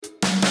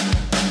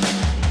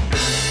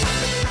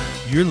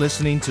You're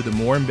listening to the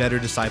More and Better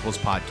Disciples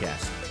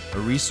podcast, a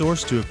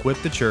resource to equip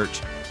the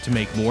church to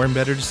make more and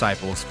better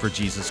disciples for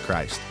Jesus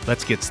Christ.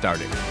 Let's get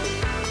started.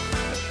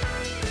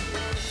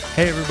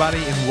 Hey, everybody,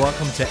 and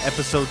welcome to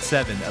episode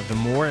 7 of the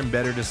More and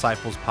Better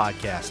Disciples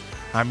podcast.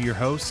 I'm your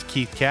host,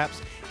 Keith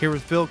Capps, here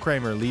with Phil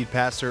Kramer, lead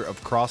pastor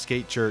of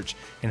Crossgate Church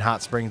in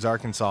Hot Springs,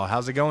 Arkansas.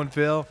 How's it going,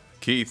 Phil?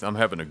 Keith, I'm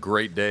having a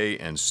great day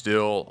and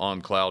still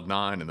on cloud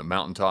 9 in the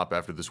mountaintop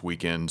after this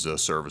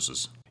weekend's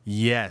services.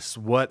 Yes,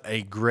 what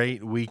a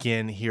great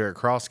weekend here at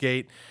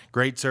Crossgate.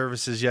 Great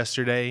services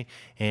yesterday,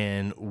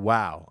 and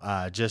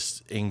wow,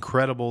 just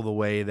incredible the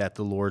way that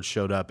the Lord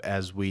showed up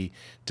as we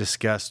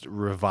discussed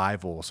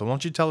revival. So why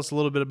don't you tell us a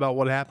little bit about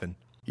what happened?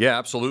 Yeah,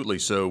 absolutely.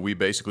 So we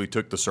basically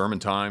took the sermon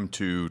time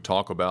to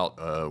talk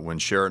about when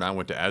Sharon and I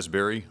went to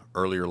Asbury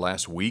earlier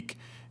last week,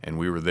 and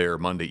we were there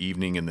Monday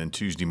evening and then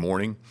Tuesday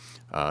morning.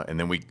 And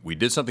then we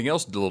did something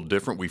else a little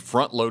different. We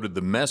front-loaded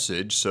the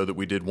message so that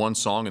we did one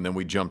song, and then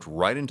we jumped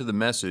right into the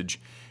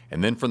message.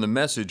 And then from the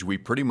message, we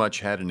pretty much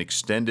had an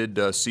extended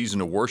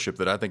season of worship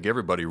that I think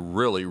everybody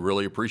really,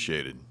 really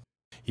appreciated.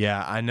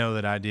 Yeah, I know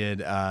that I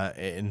did.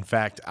 In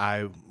fact,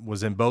 I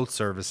was in both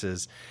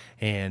services,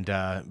 and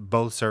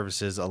both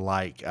services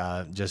alike,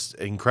 just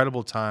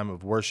incredible time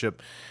of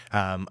worship.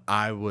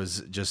 I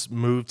was just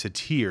moved to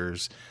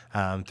tears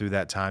through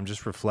that time,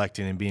 just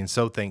reflecting and being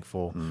so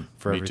thankful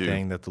for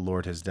everything that the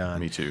Lord has done.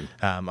 Me too.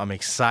 I'm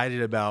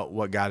excited about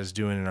what God is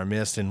doing in our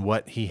midst and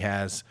what He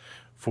has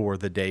for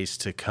the days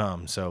to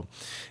come. So,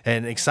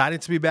 and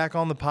excited to be back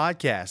on the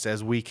podcast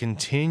as we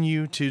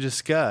continue to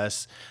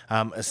discuss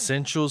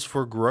essentials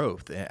for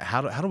growth.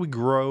 How do we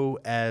grow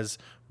as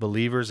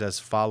believers, as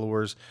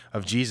followers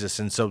of Jesus?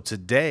 And so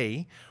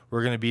today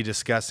we're going to be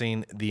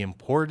discussing the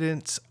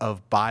importance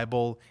of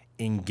Bible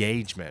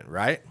engagement,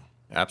 right?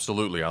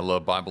 Absolutely. I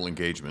love Bible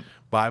engagement.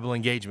 Bible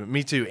engagement.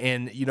 Me too.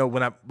 And you know,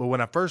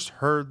 when I first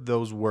heard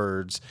those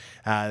words,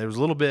 there was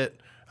a little bit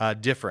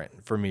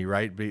different for me,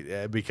 right?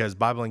 Because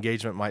Bible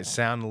engagement might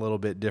sound a little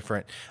bit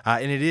different,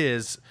 and it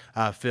is,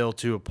 Phil,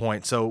 to a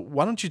point. So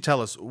why don't you tell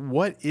us,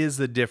 what is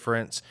the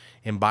difference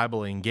in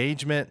Bible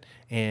engagement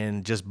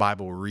and just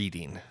Bible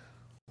reading?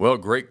 Well,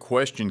 great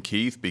question,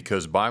 Keith,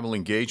 because Bible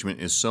engagement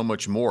is so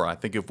much more. I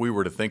think if we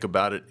were to think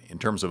about it in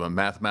terms of a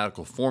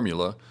mathematical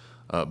formula,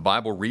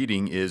 Bible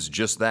reading is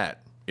just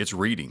that. It's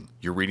reading.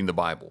 You're reading the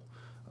Bible.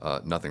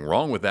 Nothing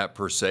wrong with that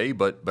per se,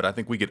 but I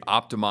think we could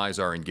optimize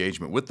our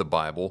engagement with the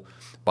Bible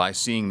by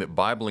seeing that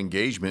Bible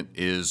engagement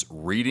is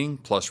reading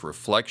plus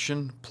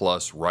reflection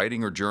plus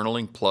writing or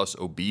journaling plus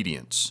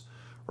obedience,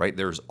 right?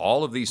 There's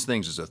all of these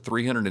things. It's a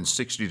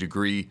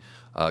 360-degree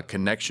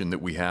connection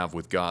that we have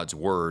with God's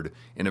Word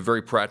in a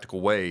very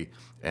practical way,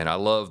 and I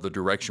love the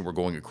direction we're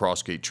going at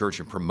Crossgate Church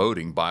in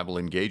promoting Bible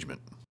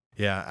engagement.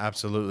 Yeah,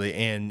 absolutely.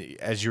 And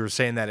as you were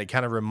saying that, it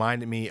kind of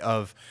reminded me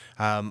of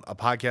a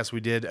podcast we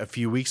did a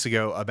few weeks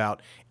ago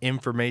about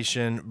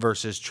information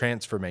versus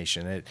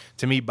transformation.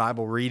 To me,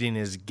 Bible reading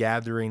is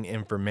gathering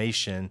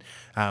information,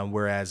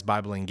 whereas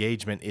Bible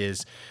engagement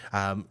is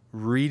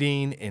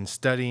reading and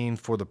studying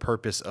for the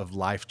purpose of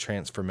life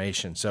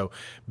transformation. So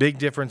big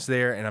difference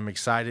there, and I'm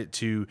excited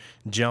to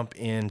jump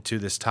into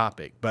this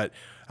topic. But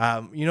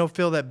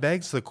Phil, that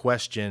begs the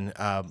question,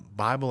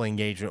 Bible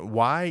engagement,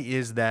 why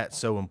is that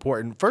so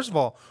important? First of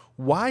all,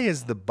 why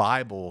is the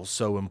Bible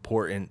so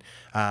important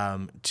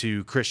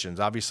to Christians?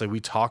 Obviously, we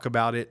talk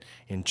about it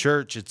in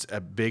church. It's a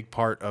big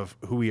part of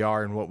who we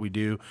are and what we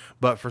do.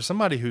 But for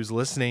somebody who's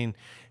listening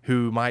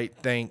who might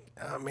think,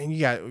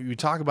 you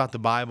talk about the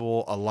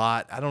Bible a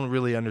lot, I don't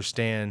really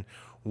understand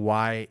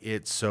why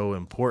it's so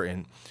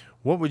important.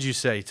 What would you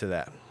say to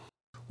that?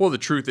 Well, the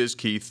truth is,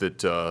 Keith,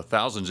 that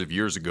thousands of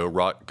years ago,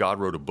 God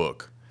wrote a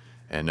book.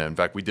 And in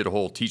fact, we did a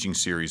whole teaching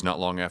series not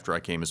long after I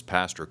came as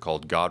pastor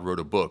called God Wrote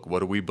a Book. What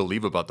do we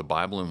believe about the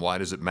Bible and why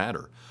does it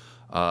matter?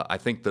 I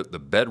think that the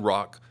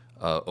bedrock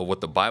of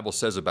what the Bible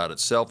says about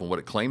itself and what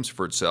it claims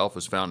for itself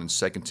is found in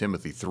 2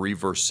 Timothy 3,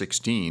 verse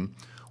 16,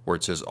 where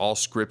it says, all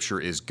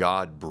Scripture is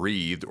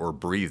God-breathed or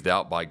breathed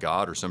out by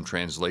God, or some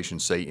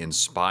translations say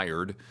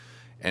inspired,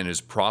 and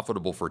is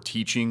profitable for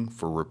teaching,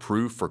 for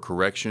reproof, for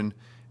correction,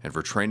 and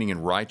for training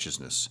in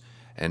righteousness.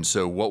 And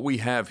so what we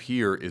have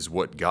here is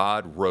what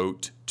God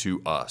wrote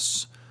to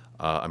us.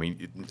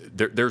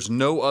 There's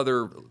no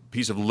other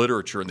piece of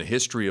literature in the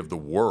history of the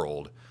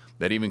world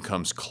that even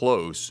comes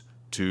close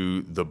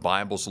to the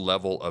Bible's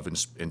level of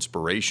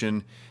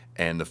inspiration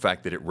and the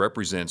fact that it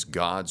represents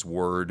God's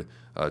Word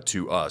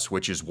to us,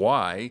 which is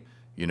why,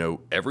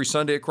 every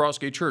Sunday at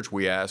Crossgate Church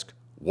we ask,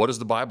 what does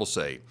the Bible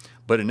say?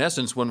 But in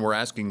essence, when we're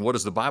asking, what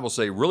does the Bible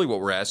say, really what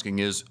we're asking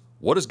is,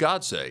 what does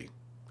God say?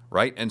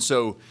 Right? And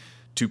so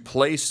to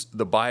place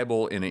the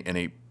Bible in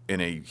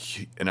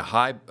a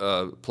high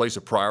place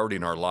of priority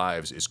in our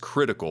lives is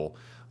critical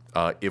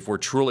if we're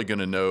truly going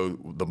to know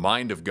the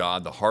mind of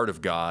God, the heart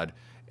of God,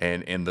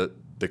 and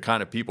the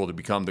kind of people to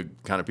become the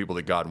kind of people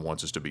that God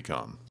wants us to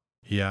become.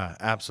 Yeah,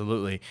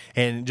 absolutely.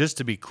 And just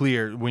to be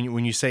clear,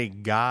 when you say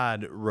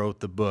God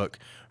wrote the book,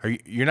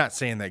 you're not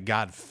saying that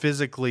God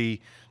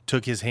physically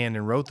took his hand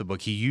and wrote the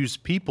book. He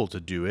used people to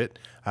do it,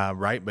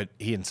 right? But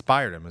he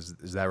inspired them.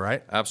 Is that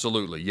right?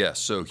 Absolutely, yes.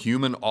 So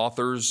human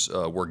authors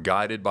were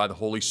guided by the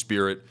Holy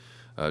Spirit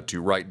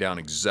to write down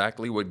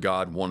exactly what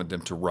God wanted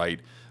them to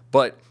write.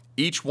 But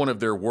each one of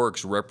their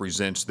works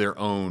represents their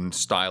own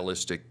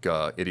stylistic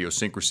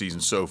idiosyncrasies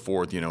and so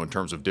forth, in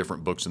terms of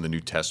different books in the New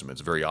Testament.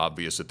 It's very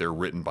obvious that they're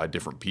written by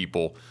different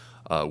people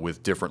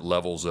with different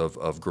levels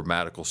of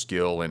grammatical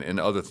skill and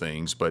other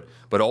things. But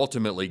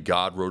ultimately,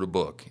 God wrote a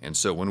book. And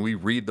so when we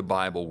read the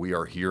Bible, we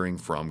are hearing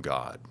from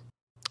God.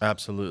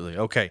 Absolutely.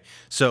 Okay.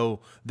 So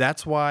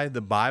that's why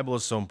the Bible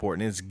is so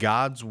important. It's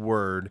God's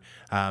word,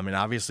 and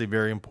obviously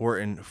very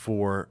important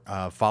for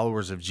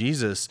followers of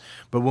Jesus.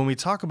 But when we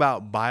talk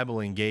about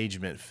Bible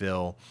engagement,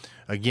 Phil,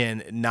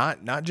 again,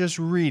 not just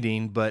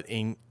reading, but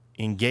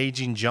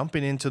engaging,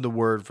 jumping into the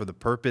word for the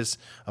purpose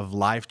of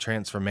life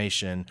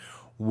transformation.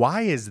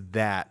 Why is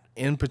that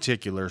in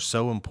particular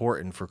so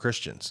important for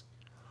Christians?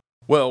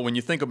 Well, when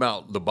you think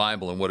about the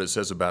Bible and what it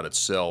says about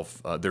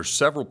itself, there's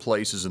several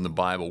places in the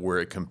Bible where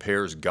it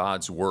compares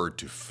God's word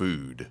to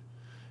food.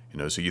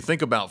 So you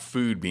think about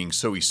food being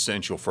so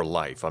essential for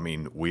life. I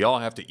mean, we all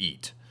have to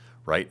eat,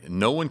 right?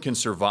 No one can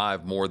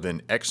survive more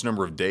than X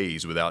number of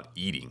days without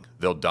eating.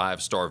 They'll die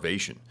of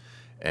starvation.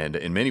 And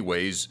in many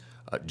ways,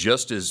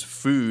 just as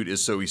food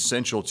is so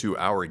essential to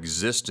our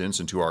existence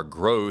and to our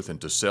growth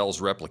and to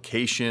cells'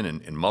 replication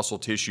and muscle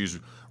tissues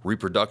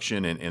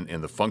reproduction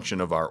and the function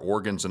of our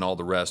organs and all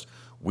the rest,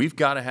 we've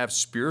got to have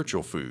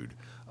spiritual food.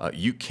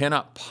 You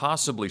cannot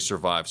possibly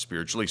survive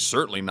spiritually,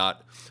 certainly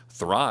not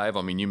thrive.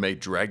 I mean, you may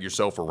drag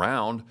yourself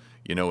around,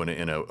 in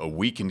a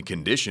weakened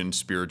condition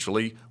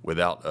spiritually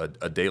without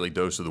a daily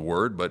dose of the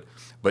Word.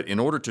 But in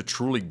order to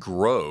truly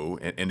grow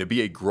and to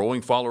be a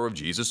growing follower of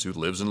Jesus who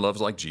lives and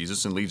loves like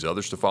Jesus and leads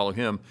others to follow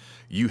Him,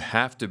 you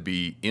have to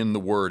be in the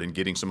Word and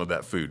getting some of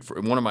that food.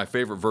 One of my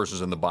favorite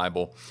verses in the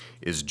Bible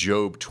is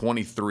Job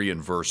 23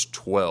 and verse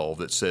 12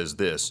 that says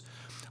this: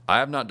 I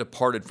have not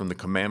departed from the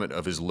commandment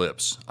of His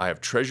lips. I have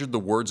treasured the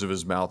words of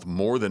His mouth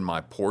more than my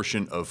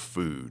portion of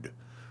food.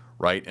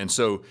 Right? And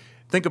so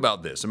think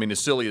about this. I mean, as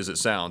silly as it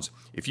sounds,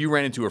 if you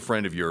ran into a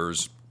friend of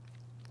yours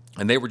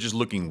and they were just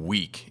looking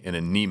weak and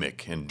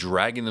anemic and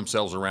dragging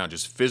themselves around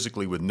just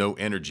physically with no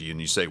energy, and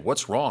you say,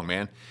 "What's wrong,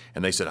 man?"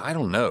 And they said, "I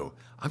don't know.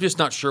 I'm just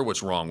not sure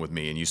what's wrong with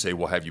me." And you say,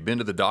 "Well, have you been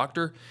to the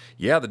doctor?"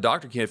 "Yeah, the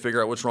doctor can't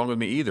figure out what's wrong with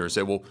me either." And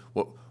say, "Well,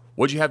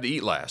 what'd you have to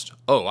eat last?"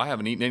 "Oh, I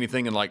haven't eaten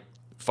anything in like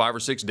 5 or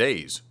 6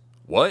 days."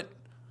 "What?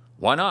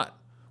 Why not?"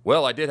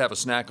 "Well, I did have a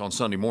snack on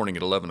Sunday morning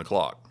at 11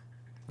 o'clock.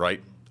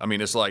 Right? I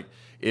mean, it's like,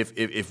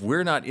 if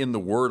we're not in the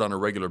Word on a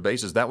regular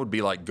basis, that would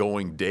be like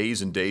going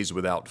days and days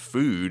without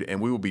food, and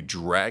we will be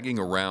dragging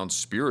around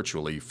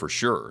spiritually for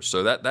sure.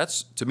 So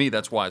that's to me,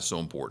 that's why it's so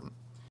important.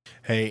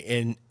 Hey,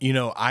 and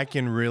I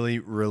can really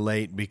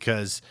relate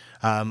because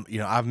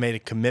I've made a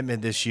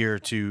commitment this year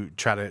to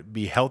try to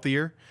be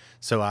healthier.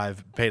 So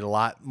I've paid a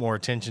lot more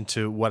attention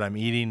to what I'm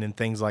eating and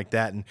things like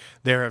that. And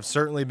there have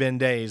certainly been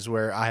days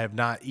where I have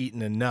not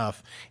eaten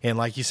enough. And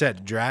like you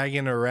said,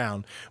 dragging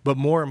around. But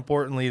more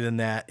importantly than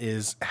that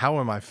is,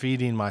 how am I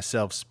feeding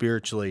myself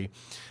spiritually?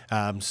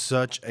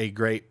 Such a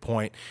great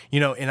point.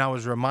 And I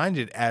was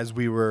reminded as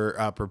we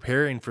were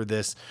preparing for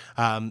this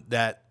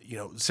that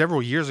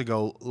several years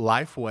ago,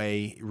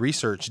 Lifeway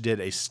Research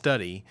did a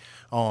study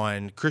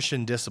on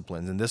Christian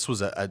disciplines, and this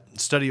was a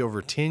study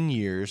over 10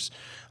 years,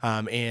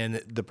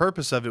 and the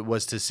purpose of it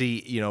was to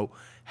see,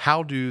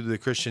 how do the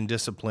Christian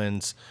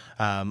disciplines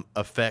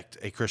affect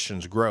a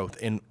Christian's growth,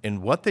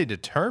 and what they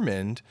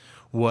determined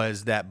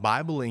was that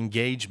Bible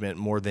engagement,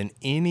 more than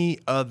any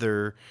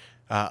other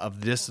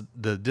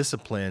the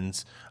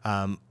disciplines,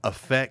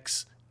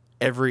 affects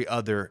every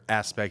other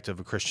aspect of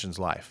a Christian's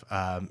life.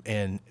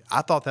 And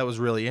I thought that was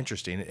really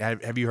interesting.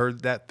 Have you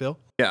heard that, Phil?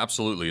 Yeah,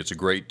 absolutely. It's a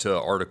great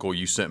article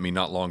you sent me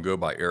not long ago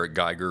by Eric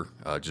Geiger,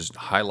 just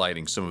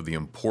highlighting some of the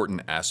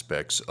important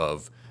aspects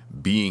of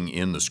being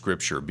in the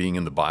Scripture, being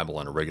in the Bible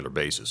on a regular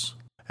basis.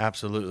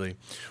 Absolutely.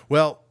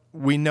 Well,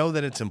 we know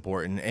that it's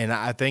important, and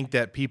I think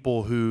that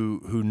people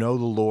who know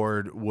the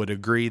Lord would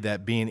agree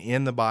that being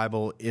in the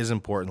Bible is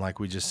important, like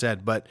we just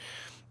said. But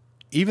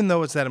even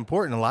though it's that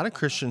important, a lot of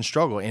Christians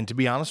struggle. And to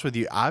be honest with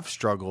you, I've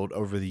struggled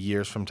over the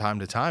years from time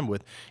to time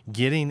with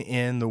getting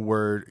in the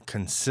Word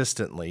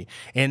consistently.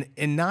 And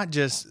not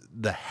just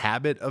the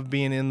habit of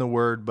being in the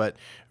Word, but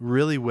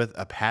really with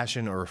a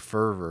passion or a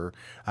fervor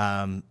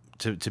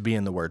to be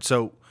in the Word.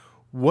 So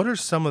what are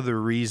some of the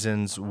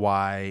reasons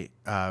why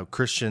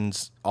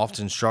Christians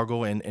often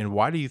struggle, and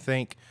why do you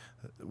think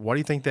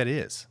that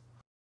is?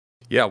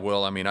 Yeah,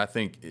 well, I mean, I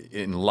think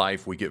in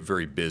life we get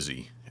very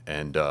busy.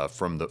 And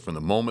from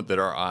the moment that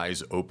our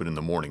eyes open in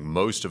the morning,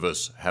 most of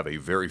us have a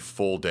very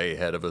full day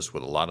ahead of us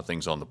with a lot of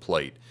things on the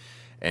plate.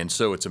 And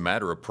so it's a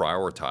matter of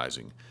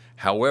prioritizing.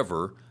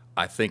 However,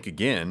 I think,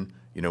 again,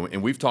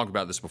 and we've talked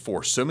about this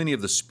before, so many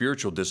of the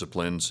spiritual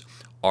disciplines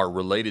are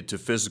related to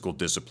physical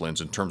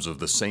disciplines in terms of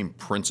the same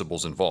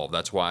principles involved.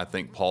 That's why I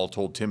think Paul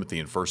told Timothy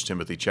in 1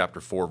 Timothy chapter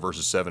 4,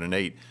 verses 7 and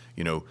 8,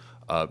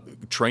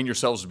 train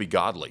yourselves to be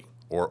godly.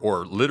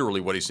 or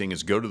literally what he's saying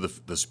is go to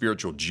the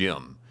spiritual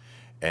gym.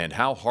 And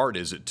how hard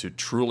is it to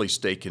truly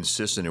stay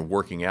consistent in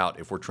working out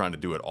if we're trying to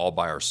do it all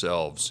by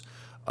ourselves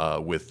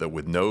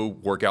with no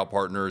workout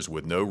partners,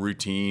 with no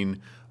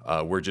routine?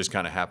 We're just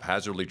kind of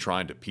haphazardly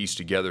trying to piece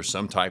together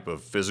some type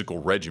of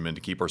physical regimen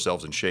to keep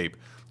ourselves in shape.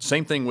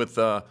 Same thing with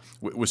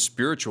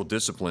spiritual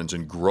disciplines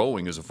and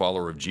growing as a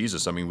follower of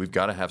Jesus. I mean, we've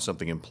got to have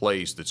something in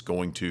place that's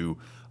going to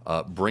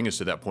bring us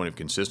to that point of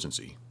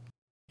consistency.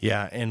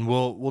 Yeah, and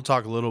we'll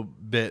talk a little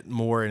bit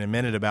more in a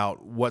minute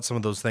about what some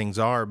of those things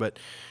are, but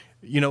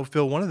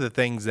Phil, one of the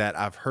things that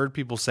I've heard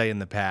people say in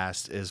the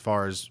past, as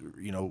far as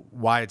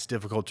why it's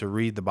difficult to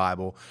read the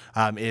Bible,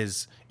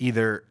 is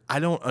either I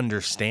don't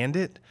understand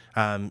it.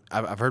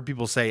 I've heard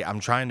people say I'm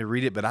trying to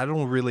read it, but I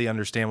don't really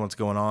understand what's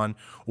going on.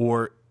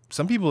 Or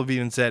some people have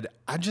even said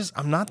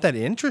I'm not that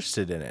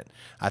interested in it.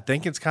 I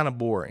think it's kind of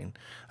boring.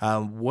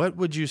 What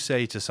would you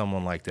say to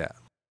someone like that?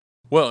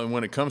 Well, and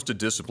when it comes to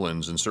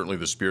disciplines, and certainly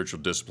the spiritual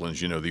disciplines,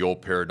 the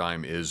old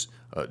paradigm is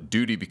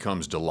duty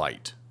becomes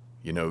delight.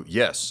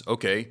 Yes,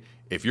 okay,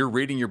 if you're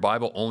reading your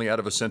Bible only out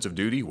of a sense of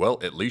duty, well,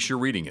 at least you're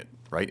reading it,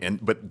 right?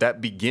 But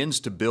that begins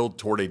to build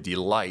toward a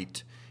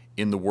delight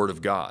in the Word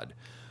of God.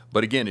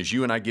 But again, as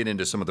you and I get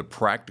into some of the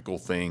practical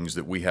things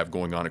that we have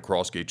going on at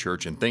Crossgate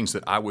Church and things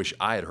that I wish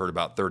I had heard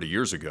about 30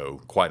 years ago,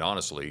 quite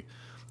honestly,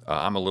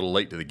 I'm a little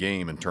late to the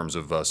game in terms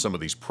of some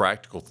of these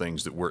practical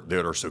things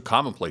that are so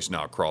commonplace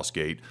now at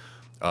Crossgate.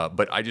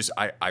 But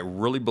I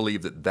really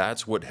believe that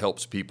that's what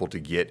helps people to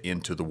get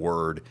into the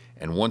Word.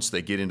 And once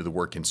they get into the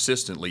Word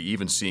consistently,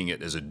 even seeing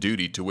it as a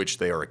duty to which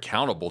they are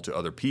accountable to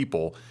other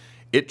people,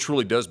 it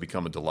truly does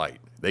become a delight.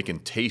 They can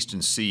taste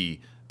and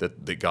see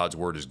that God's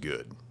Word is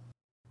good.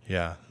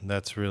 Yeah,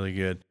 that's really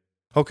good.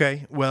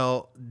 Okay,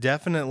 well,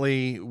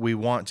 definitely we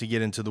want to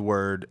get into the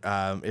Word.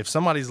 If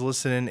somebody's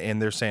listening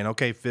and they're saying,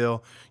 okay,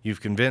 Phil,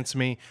 you've convinced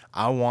me,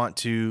 I want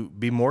to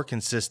be more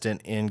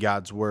consistent in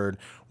God's Word,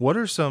 what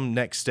are some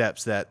next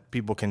steps that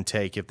people can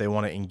take if they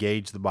want to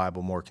engage the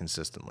Bible more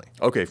consistently?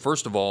 Okay,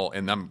 first of all,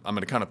 and I'm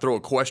going to kind of throw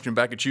a question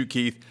back at you,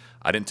 Keith.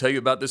 I didn't tell you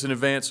about this in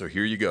advance, so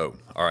here you go.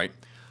 All right.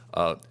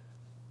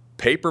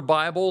 Paper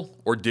Bible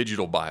or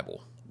digital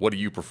Bible? What do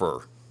you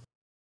prefer?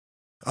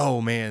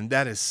 Oh man,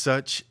 that is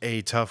such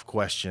a tough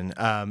question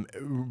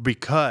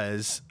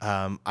because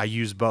I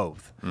use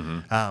both.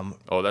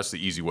 Mm-hmm. That's the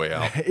easy way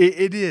out.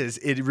 It is.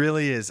 It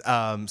really is.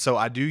 So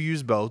I do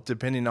use both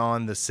depending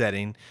on the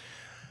setting.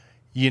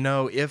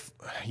 If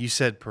you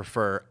said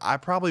prefer, I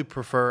probably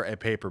prefer a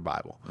paper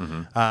Bible.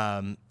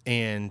 Mm-hmm.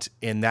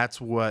 And that's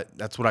what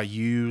I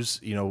use,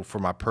 for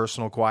my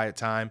personal quiet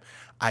time.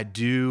 I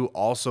do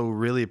also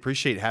really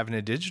appreciate having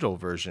a digital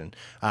version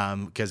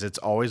because it's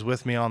always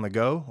with me on the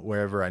go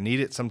wherever I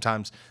need it.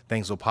 Sometimes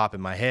things will pop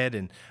in my head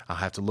and I'll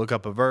have to look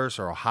up a verse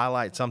or I'll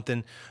highlight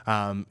something.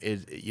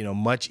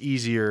 Much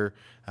easier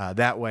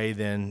that way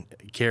than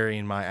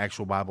carrying my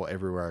actual Bible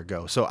everywhere I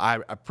go. So I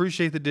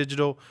appreciate the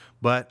digital,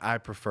 but I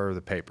prefer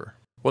the paper.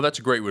 Well, that's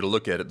a great way to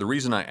look at it. The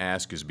reason I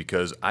ask is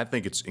because I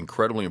think it's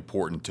incredibly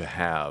important to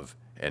have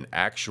an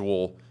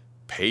actual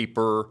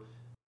paper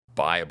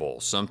Bible,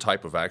 some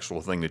type of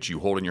actual thing that you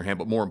hold in your hand,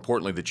 but more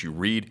importantly, that you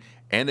read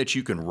and that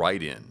you can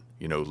write in,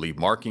 leave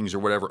markings or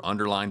whatever,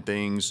 underline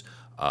things,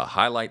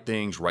 highlight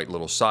things, write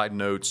little side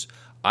notes.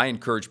 I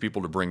encourage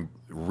people to bring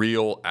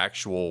real,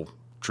 actual,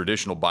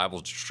 traditional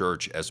Bibles to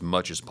church as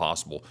much as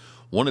possible.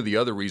 One of the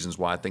other reasons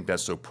why I think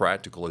that's so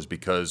practical is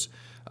because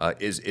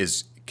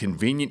is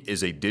convenient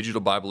as a digital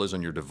Bible is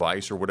on your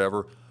device or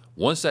whatever.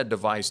 Once that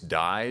device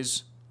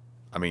dies,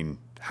 I mean,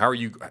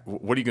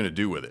 what are you going to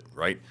do with it,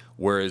 right?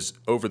 Whereas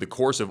over the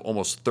course of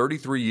almost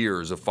 33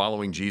 years of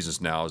following Jesus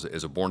now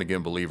as a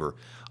born-again believer,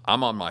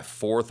 I'm on my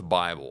fourth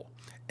Bible,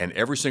 and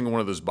every single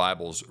one of those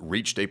Bibles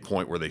reached a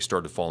point where they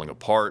started falling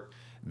apart.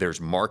 There's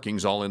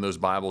markings all in those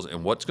Bibles,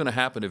 and what's going to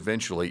happen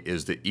eventually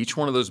is that each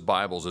one of those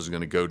Bibles is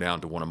going to go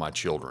down to one of my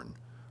children,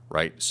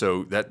 right?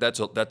 So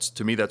that's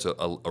to me, that's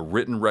a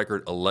written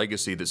record, a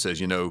legacy that says,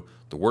 the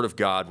Word of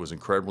God was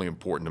incredibly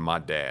important to my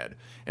dad.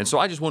 And so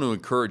I just want to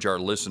encourage our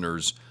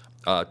listeners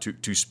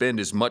to spend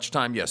as much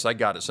time. Yes, I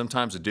got it.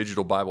 Sometimes a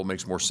digital Bible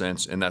makes more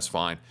sense, and that's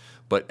fine.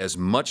 But as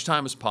much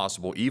time as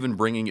possible, even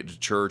bringing it to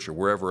church or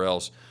wherever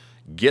else,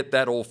 get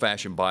that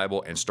old-fashioned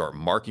Bible and start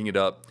marking it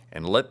up,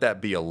 and let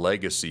that be a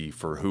legacy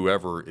for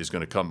whoever is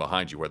going to come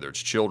behind you, whether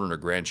it's children or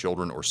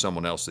grandchildren or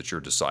someone else that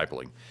you're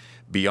discipling.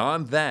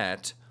 Beyond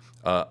that,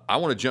 I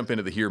want to jump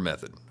into the HEAR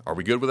method. Are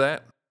we good with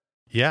that?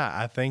 Yeah,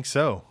 I think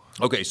so.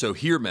 Okay, so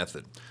HEAR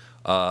method.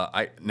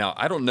 I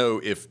don't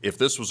know if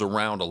this was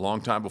around a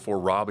long time before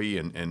Robbie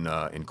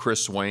and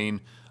Chris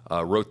Swain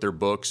wrote their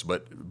books,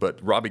 but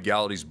Robbie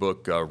Gallaty's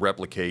book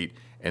Replicate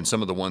and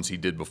some of the ones he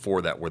did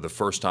before that were the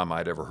first time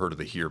I'd ever heard of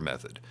the HEAR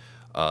method.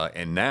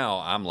 And now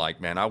I'm like,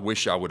 man, I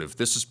wish I would have.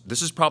 This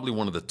is probably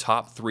one of the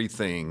top 3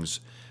 things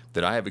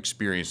that I have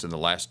experienced in the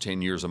last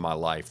 10 years of my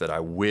life that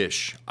I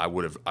wish I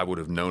would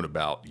have known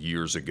about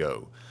years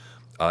ago.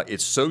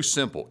 It's so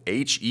simple.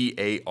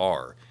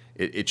 HEAR.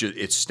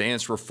 It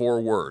stands for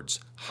 4 words: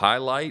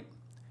 highlight,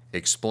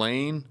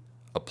 explain,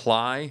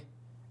 apply,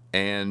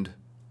 and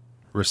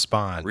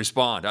Respond.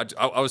 Respond.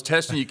 I was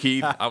testing you,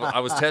 Keith. I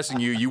was testing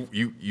you.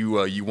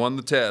 You won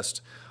the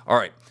test. All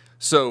right.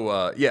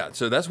 So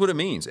so that's what it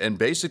means. And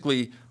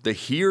basically, the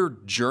here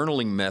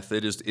journaling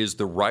method is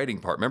the writing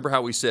part. Remember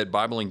how we said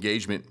Bible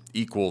engagement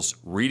equals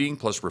reading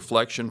plus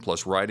reflection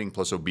plus writing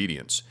plus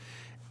obedience.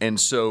 And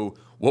so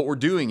what we're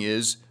doing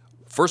is,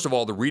 first of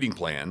all, the reading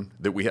plan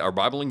that our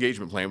Bible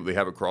engagement plan that we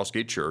have at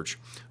Crossgate Church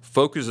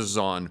focuses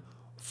on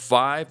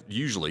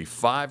usually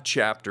five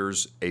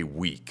chapters a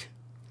week.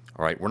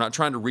 All right, we're not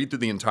trying to read through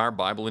the entire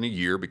Bible in a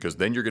year, because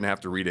then you're going to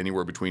have to read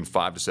anywhere between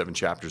 5 to 7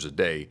 chapters a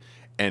day.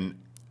 And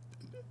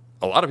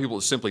a lot of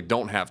people simply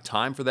don't have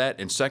time for that.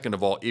 And second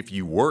of all, if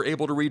you were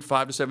able to read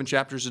 5 to 7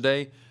 chapters a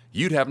day,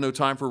 you'd have no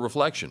time for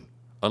reflection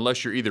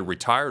unless you're either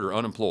retired or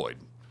unemployed,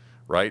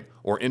 right?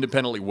 Or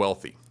independently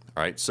wealthy,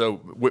 all right? So,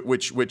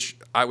 which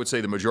I would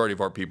say the majority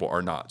of our people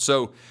are not.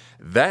 So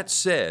that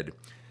said,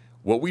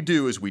 what we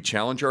do is we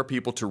challenge our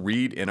people to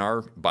read in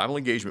our Bible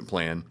engagement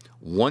plan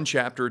 1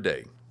 chapter a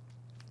day.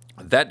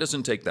 That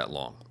doesn't take that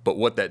long, but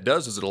what that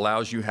does is it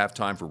allows you to have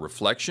time for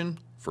reflection,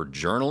 for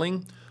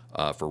journaling,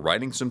 for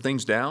writing some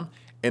things down,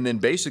 and then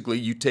basically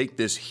you take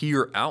this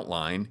here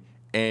outline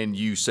and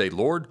you say,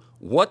 Lord,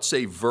 what's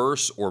a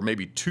verse or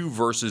maybe 2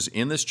 verses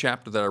in this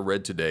chapter that I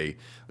read today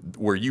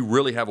where you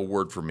really have a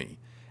word for me?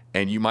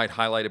 And you might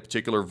highlight a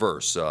particular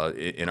verse.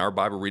 In our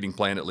Bible reading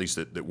plan, at least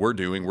that we're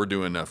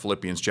doing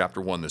Philippians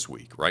chapter 1 this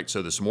week, right?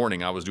 So this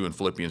morning I was doing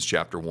Philippians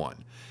chapter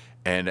 1.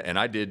 And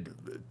I did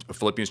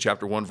Philippians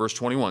chapter 1, verse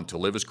 21, to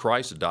live as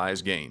Christ, to die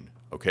as gain.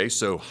 Okay,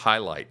 so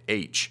highlight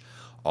H.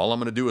 All I'm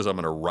going to do is I'm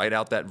going to write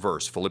out that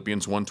verse,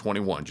 Philippians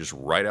 1:21, just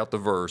write out the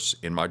verse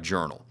in my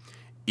journal.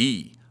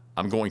 E,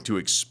 I'm going to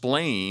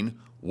explain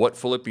what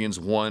Philippians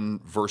 1,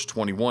 verse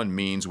 21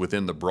 means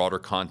within the broader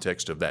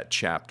context of that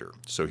chapter.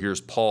 So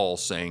here's Paul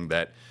saying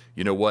that,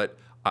 you know what,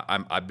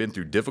 I've been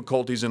through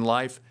difficulties in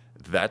life.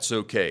 That's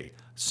okay.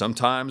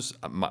 Sometimes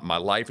my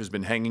life has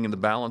been hanging in the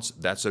balance.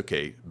 That's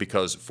okay,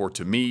 because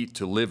to me,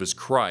 to live as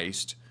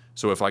Christ.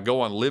 So if I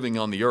go on living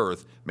on the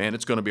earth, man,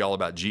 it's going to be all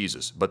about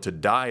Jesus. But to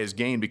die is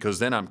gain, because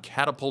then I'm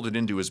catapulted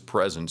into his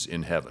presence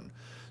in heaven.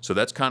 So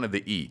that's kind of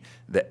the E.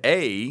 The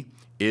A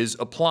is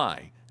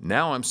apply.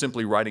 Now I'm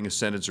simply writing a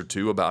sentence or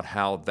two about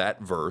how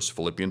that verse,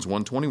 Philippians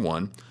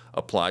 1:21,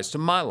 applies to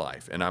my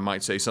life. And I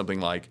might say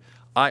something like,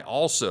 I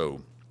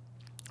also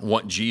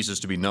want Jesus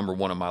to be number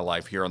one in my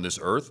life here on this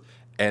earth.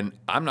 And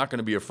I'm not going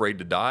to be afraid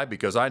to die,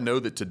 because I know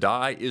that to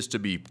die is to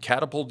be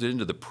catapulted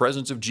into the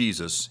presence of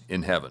Jesus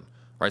in heaven.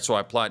 Right? So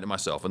I apply it to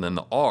myself. And then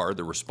the R,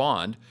 the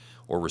respond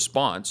or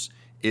response,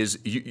 is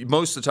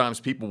most of the times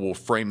people will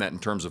frame that in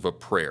terms of a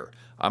prayer.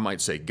 I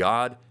might say,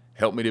 God,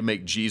 help me to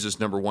make Jesus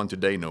number one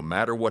today, no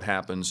matter what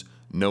happens,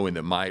 knowing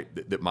that my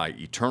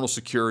eternal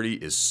security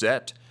is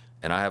set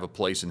and I have a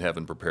place in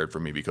heaven prepared for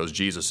me, because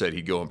Jesus said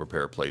he'd go and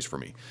prepare a place for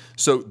me.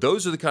 So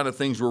those are the kind of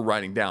things we're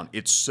writing down.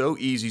 It's so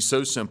easy,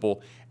 so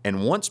simple.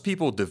 And once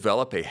people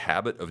develop a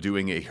habit of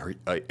doing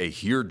a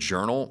here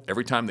journal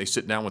every time they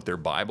sit down with their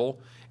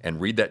Bible and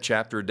read that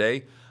chapter a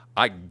day,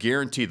 I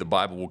guarantee the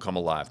Bible will come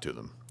alive to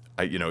them.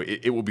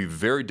 It will be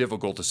very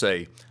difficult to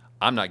say,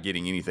 I'm not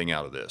getting anything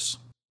out of this.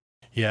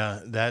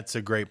 Yeah, that's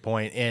a great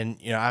point. And,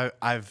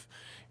 I've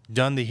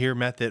done the HERE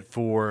method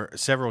for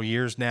several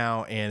years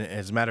now, and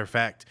as a matter of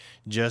fact,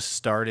 just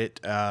started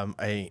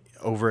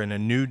over in a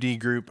new D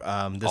group this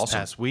Awesome.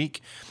 past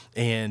week,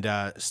 and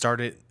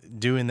started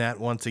doing that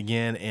once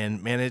again.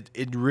 And man,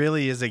 it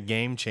really is a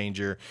game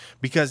changer,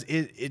 because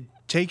it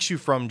takes you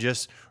from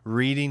just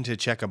reading to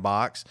check a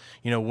box.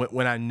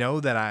 When I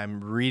know that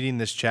I'm reading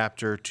this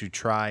chapter to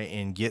try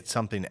and get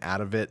something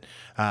out of it,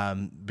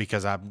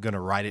 because I'm going to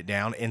write it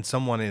down, and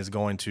someone is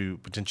going to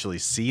potentially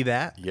see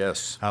that.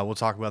 Yes. We'll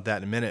talk about that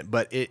in a minute,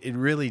 but it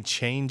really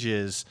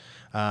changes,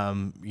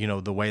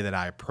 the way that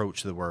I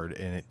approach the word,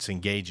 and it's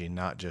engaging,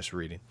 not just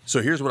reading.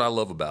 So here's what I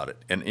love about it.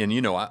 And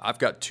I've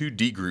got 2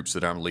 D groups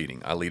that I'm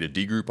leading. I lead a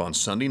D group on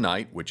Sunday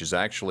night, which is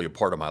actually a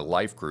part of my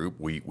life group.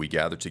 We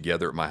gather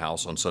together at my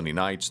house on Sunday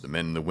nights. The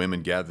men and the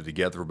women gather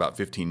together for about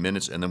 15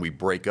 minutes, and then we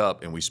break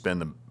up and we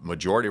spend the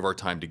majority of our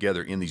time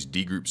together in these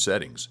D group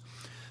settings.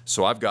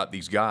 So I've got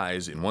these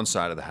guys in one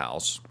side of the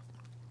house,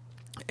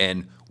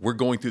 and we're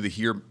going through the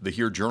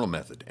here journal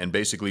method. And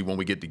basically when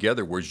we get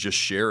together, we're just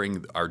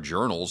sharing our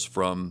journals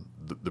from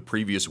the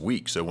previous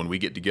week. So when we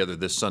get together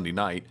this Sunday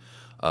night,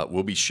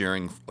 we'll be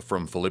sharing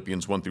from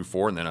Philippians 1 through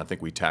 4, and then I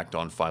think we tacked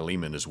on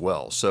Philemon as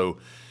well. So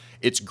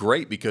it's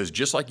great, because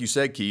just like you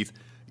said, Keith,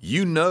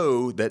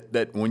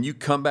 that when you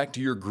come back to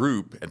your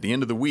group at the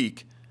end of the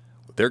week,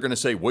 they're going to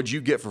say, what'd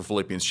you get for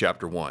Philippians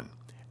chapter 1?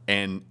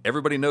 And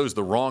everybody knows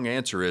the wrong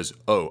answer is,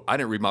 oh, I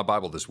didn't read my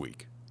Bible this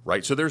week.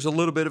 Right? So there's a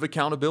little bit of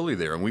accountability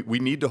there, and we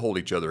need to hold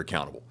each other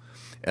accountable.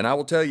 And I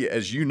will tell you,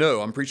 as you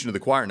know, I'm preaching to the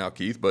choir now,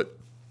 Keith, but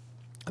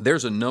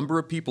there's a number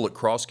of people at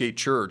Crossgate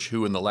Church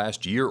who in the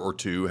last year or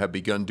two have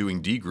begun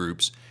doing D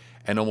groups,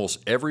 and almost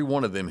every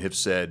one of them have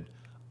said,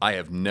 I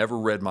have never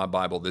read my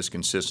Bible this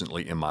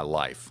consistently in my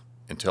life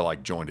until I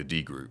joined a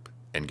D group.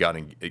 and got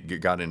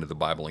into the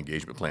Bible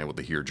engagement plan with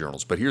the Hear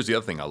journals. But here's the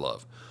other thing I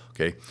love.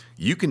 Okay,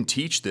 you can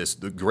teach this.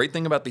 The great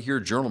thing about the Hear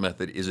journal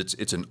method is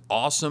it's an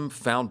awesome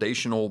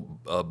foundational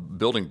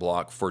building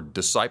block for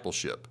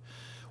discipleship.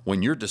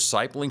 When you're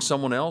discipling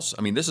someone else,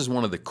 I mean, this is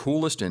one of the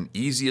coolest and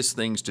easiest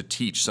things to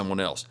teach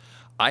someone else.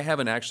 I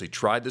haven't actually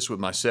tried this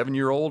with my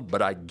 7-year-old,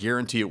 but I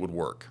guarantee it would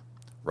work,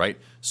 right?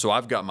 So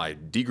I've got my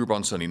D group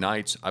on Sunday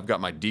nights. I've got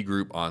my D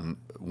group on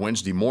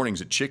Wednesday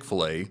mornings at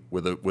Chick-fil-A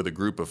with a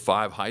group of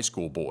 5 high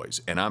school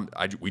boys, and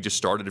we just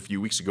started a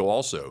few weeks ago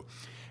also,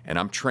 and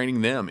I'm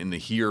training them in the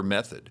Hear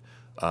method,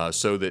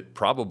 so that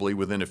probably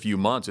within a few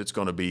months it's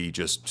going to be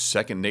just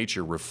second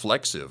nature,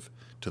 reflexive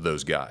to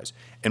those guys.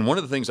 And one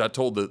of the things I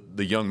told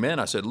the young men,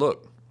 I said,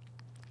 look,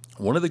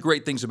 one of the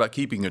great things about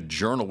keeping a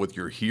journal with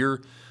your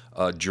Hear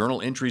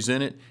journal entries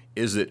in it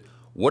is that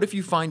what if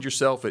you find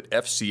yourself at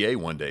FCA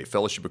one day,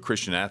 Fellowship of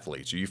Christian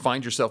Athletes, or you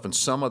find yourself in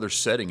some other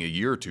setting a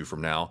year or two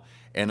from now,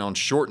 and on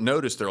short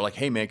notice they're like,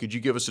 hey man, could you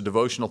give us a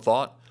devotional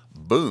thought?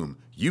 Boom,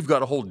 you've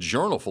got a whole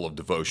journal full of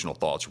devotional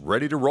thoughts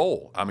ready to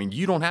roll. I mean,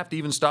 you don't have to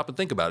even stop and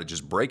think about it.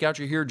 Just break out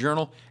your Hear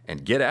journal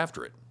and get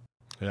after it.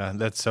 Yeah,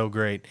 that's so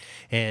great.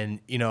 And,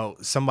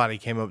 somebody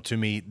came up to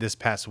me this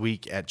past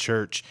week at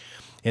church,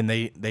 and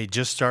they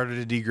just started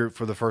a D group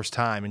for the first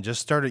time and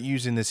just started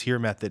using this Hear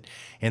method.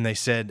 And they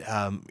said,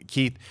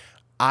 Keith,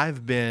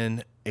 I've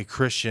been a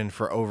Christian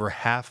for over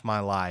half my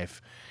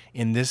life,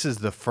 and this is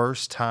the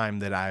first time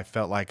that I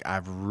felt like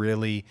I've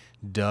really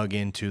dug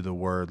into the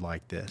Word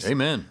like this.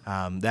 Amen.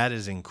 That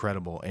is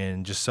incredible,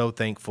 and just so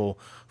thankful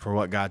for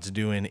what God's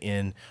doing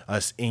in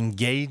us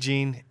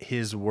engaging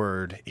His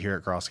Word here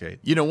at Crossgate.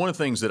 One of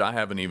the things that I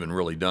haven't even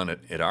really done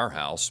at our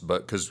house,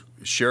 but because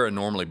Shara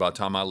normally, by the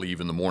time I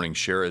leave in the morning,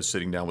 Shara is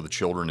sitting down with the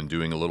children and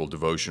doing a little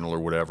devotional or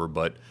whatever.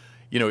 But,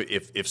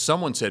 if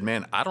someone said,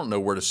 man, I don't know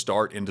where to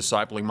start in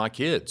discipling my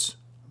kids,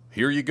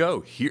 here you go.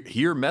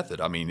 Hear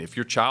method. I mean, if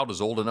your child is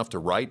old enough to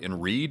write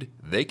and read,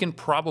 they can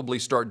probably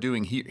start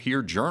doing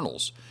Hear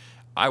journals.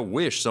 I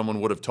wish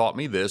someone would have taught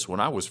me this when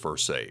I was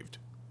first saved.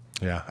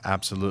 Yeah,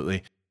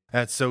 absolutely.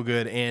 That's so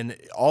good. And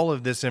all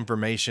of this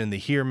information, the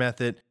Hear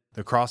method,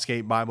 the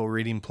Crossgate Bible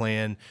reading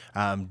plan,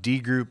 D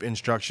group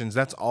instructions,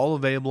 that's all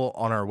available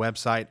on our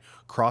website,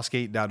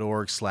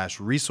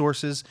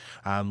 crossgate.org/resources.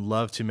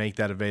 Love to make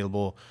that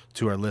available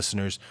to our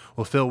listeners.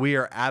 Well, Phil, we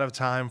are out of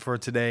time for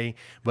today,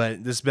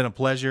 but this has been a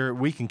pleasure.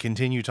 We can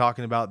continue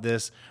talking about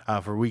this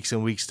for weeks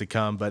and weeks to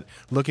come, but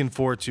looking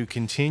forward to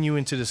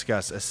continuing to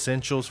discuss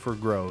essentials for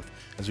growth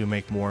as we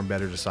make more and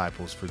better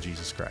disciples for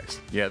Jesus Christ.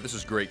 Yeah, this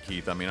is great,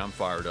 Keith. I mean, I'm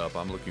fired up.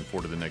 I'm looking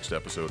forward to the next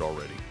episode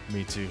already.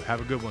 Me too. Have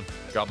a good one.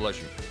 God bless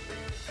you.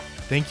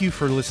 Thank you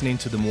for listening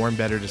to the More and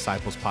Better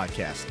Disciples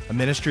podcast, a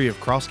ministry of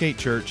Crossgate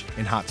Church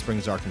in Hot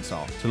Springs,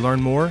 Arkansas. To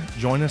learn more,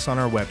 join us on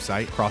our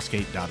website,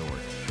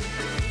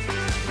 crossgate.org.